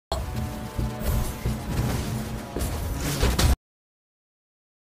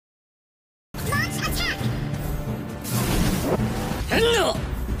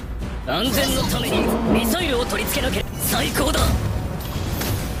安全のためにミサイルを取り付けなければ最高だ。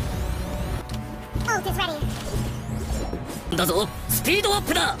だぞ、スピードアッ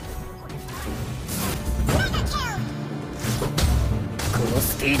プだ。この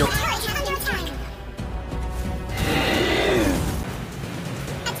スピード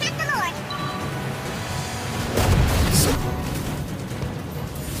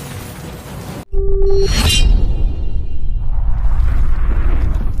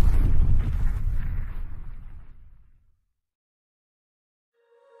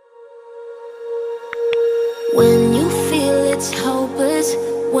When you feel it's hopeless,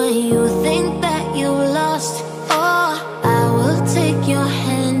 when you think that you lost, oh, I will take your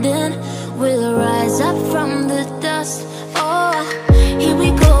hand and we'll rise up from the dust. Oh, here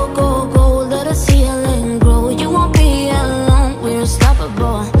we go, go, go, let us heal and grow. You won't be alone, we're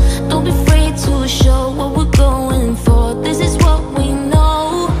unstoppable. Don't be afraid to show what we're going for. This is what we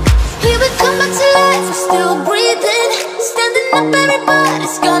know. Here we come back to life, we're still breathing. Standing up,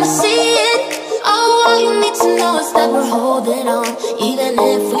 everybody's gonna see it. Oh, all you need to know is that we're holding on. Even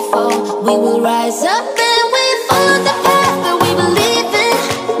if we fall, we will rise up and we follow the path that we believe in.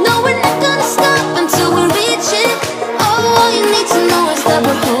 No, we're not gonna stop until we reach it. Oh, all you need to know is that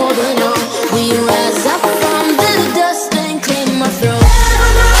we're holding on. We rise up from the dust and claim our throne.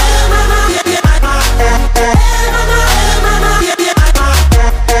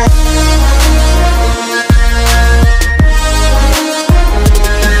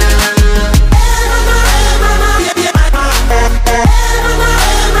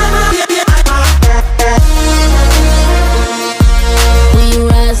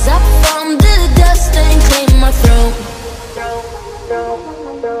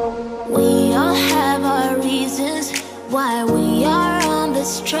 We all have our reasons why we are on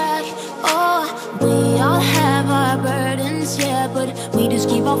this track. Oh, we all have our burdens, yeah, but we just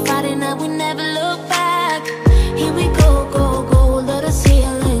keep on fighting and we never look back. Here we go, go, go, let us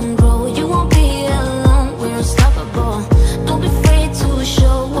heal and grow. You won't be alone, we're unstoppable. Don't be afraid to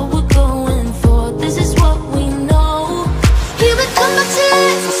show what we're going for. This is what we know. Here we come back to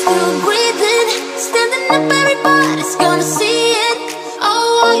life, we're still breathing. Standing up, everybody's gonna see it.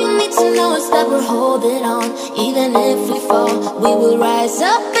 Oh, all you need to know is that we're holding on. Even if we fall, we will rise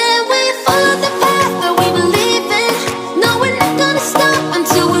up and we follow the path that we believe in. No, we're not gonna stop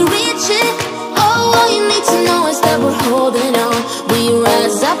until we reach it. Oh, all you need to know is that we're holding on. We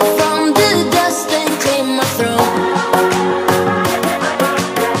rise up from the dust and claim our throne.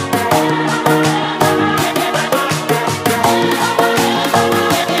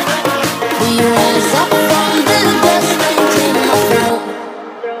 We rise up from the dust and claim our throne.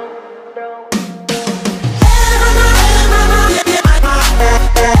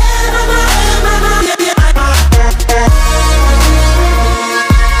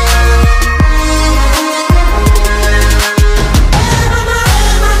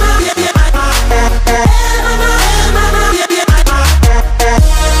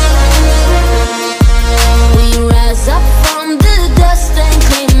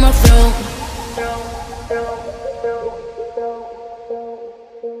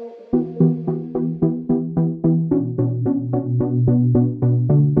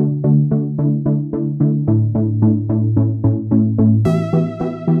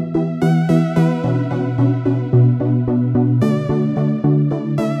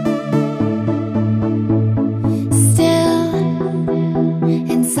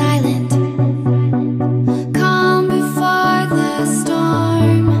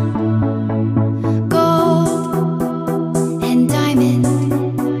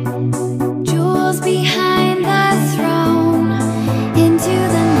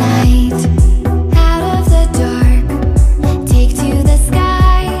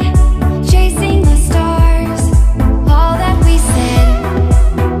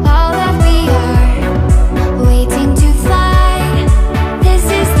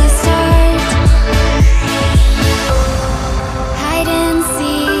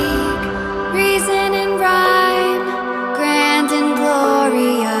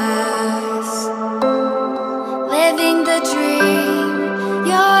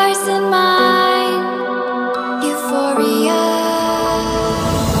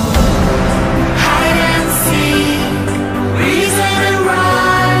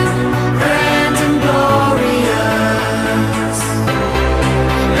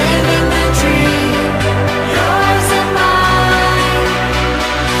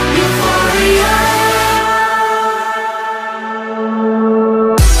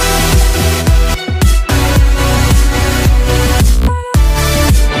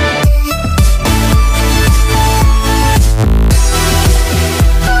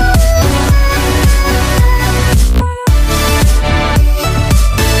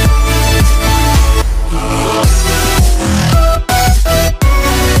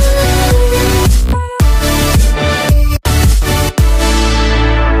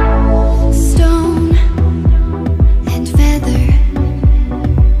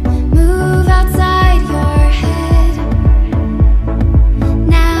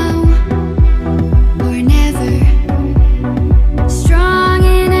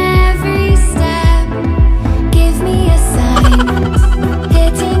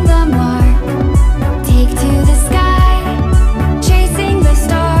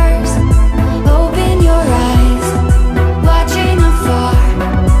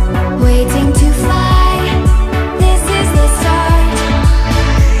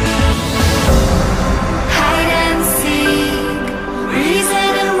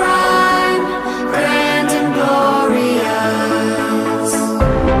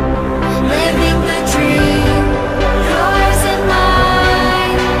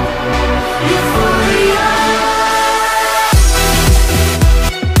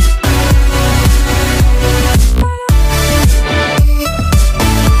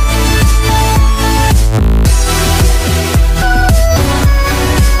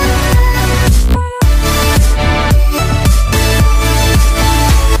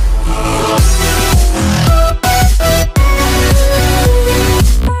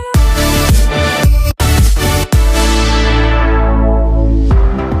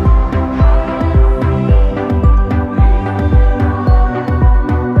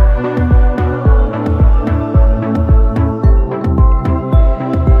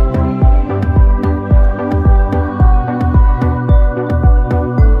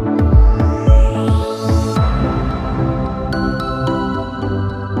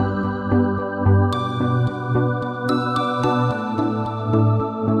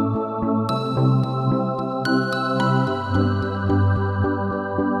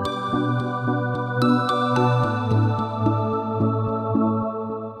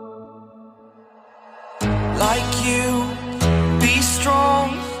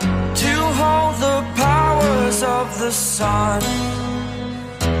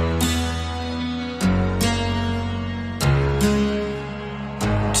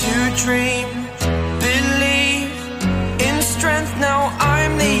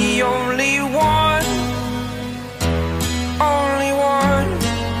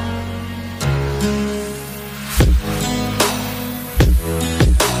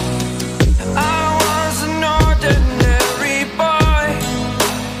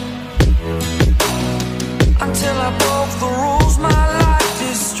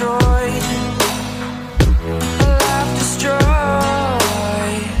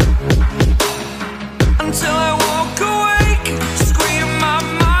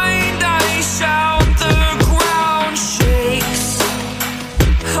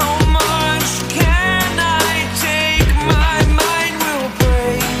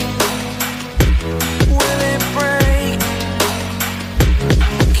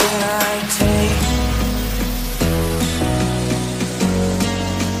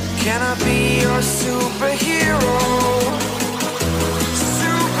 I be your superhero?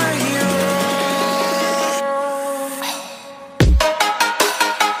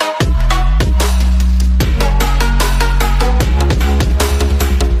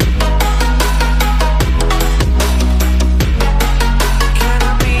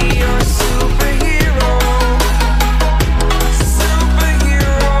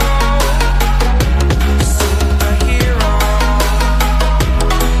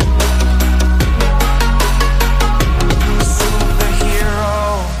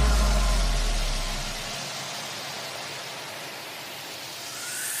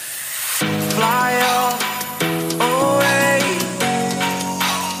 Fly away.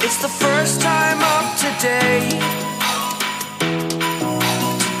 It's the first time of today.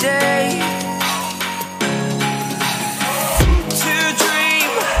 To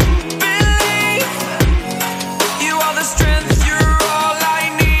dream, believe. You are the strength, you're all I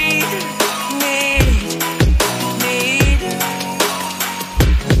need.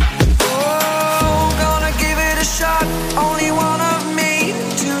 Oh, gonna give it a shot. Only one of me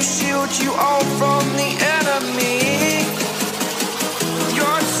to shield you all from the enemy.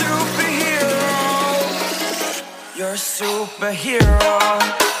 You're a superhero. You're a superhero.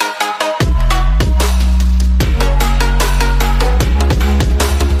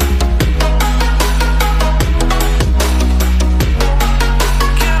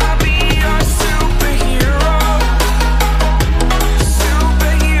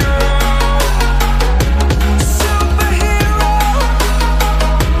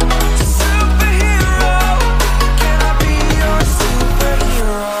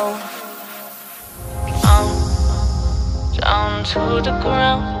 To the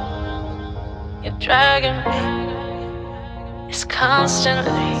ground, you're dragging me. It's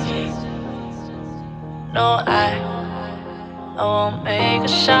constantly. No, I won't make a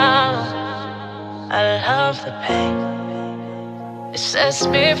sound. I love the pain. It sets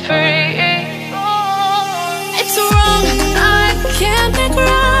me free. It's wrong, I can't make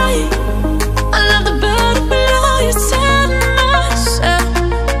right. I love the burden below you. Tell myself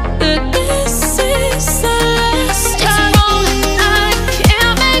that this is the last time.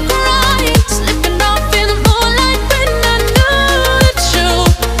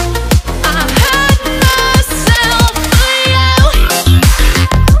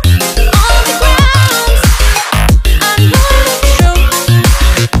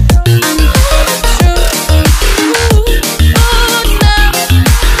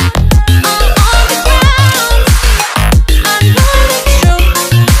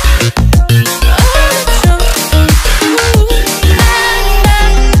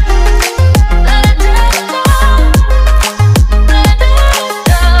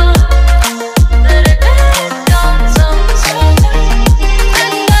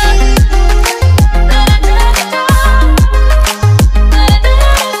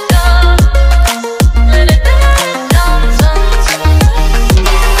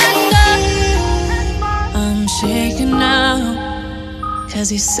 Cause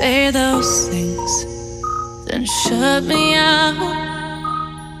you say those things, then shut me out.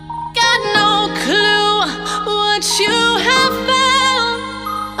 Got no clue what you have found.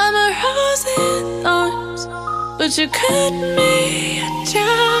 I'm a rose in thorns, but you cut me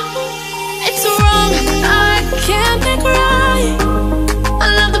down. It's wrong, I can't think right.